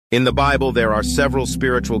In the Bible, there are several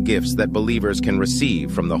spiritual gifts that believers can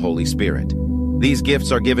receive from the Holy Spirit. These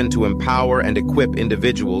gifts are given to empower and equip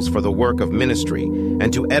individuals for the work of ministry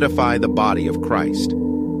and to edify the body of Christ.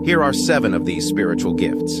 Here are 7 of these spiritual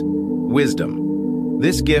gifts. Wisdom.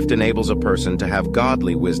 This gift enables a person to have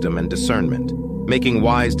godly wisdom and discernment, making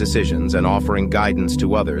wise decisions and offering guidance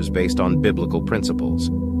to others based on biblical principles.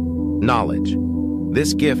 Knowledge.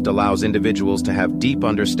 This gift allows individuals to have deep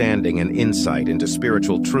understanding and insight into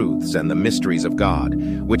spiritual truths and the mysteries of God,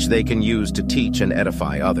 which they can use to teach and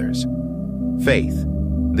edify others. Faith.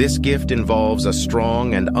 This gift involves a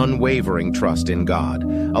strong and unwavering trust in God,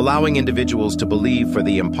 allowing individuals to believe for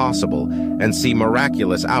the impossible and see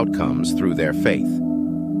miraculous outcomes through their faith.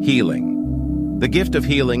 Healing. The gift of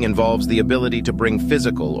healing involves the ability to bring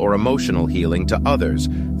physical or emotional healing to others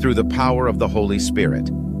through the power of the Holy Spirit,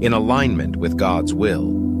 in alignment with God's will.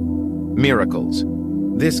 Miracles.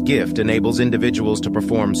 This gift enables individuals to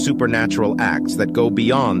perform supernatural acts that go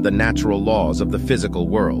beyond the natural laws of the physical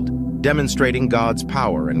world, demonstrating God's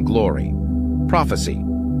power and glory. Prophecy.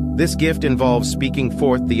 This gift involves speaking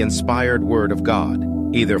forth the inspired word of God,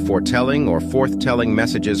 either foretelling or forthtelling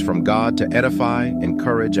messages from God to edify,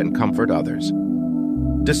 encourage, and comfort others.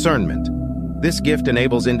 Discernment. This gift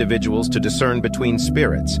enables individuals to discern between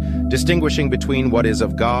spirits, distinguishing between what is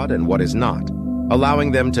of God and what is not,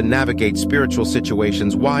 allowing them to navigate spiritual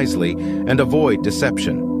situations wisely and avoid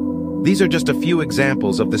deception. These are just a few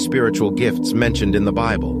examples of the spiritual gifts mentioned in the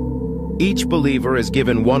Bible. Each believer is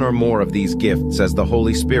given one or more of these gifts as the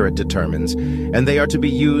Holy Spirit determines, and they are to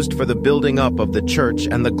be used for the building up of the church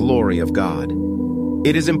and the glory of God.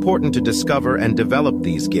 It is important to discover and develop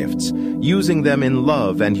these gifts, using them in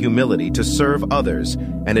love and humility to serve others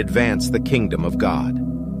and advance the kingdom of God.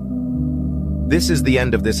 This is the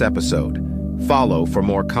end of this episode. Follow for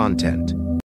more content.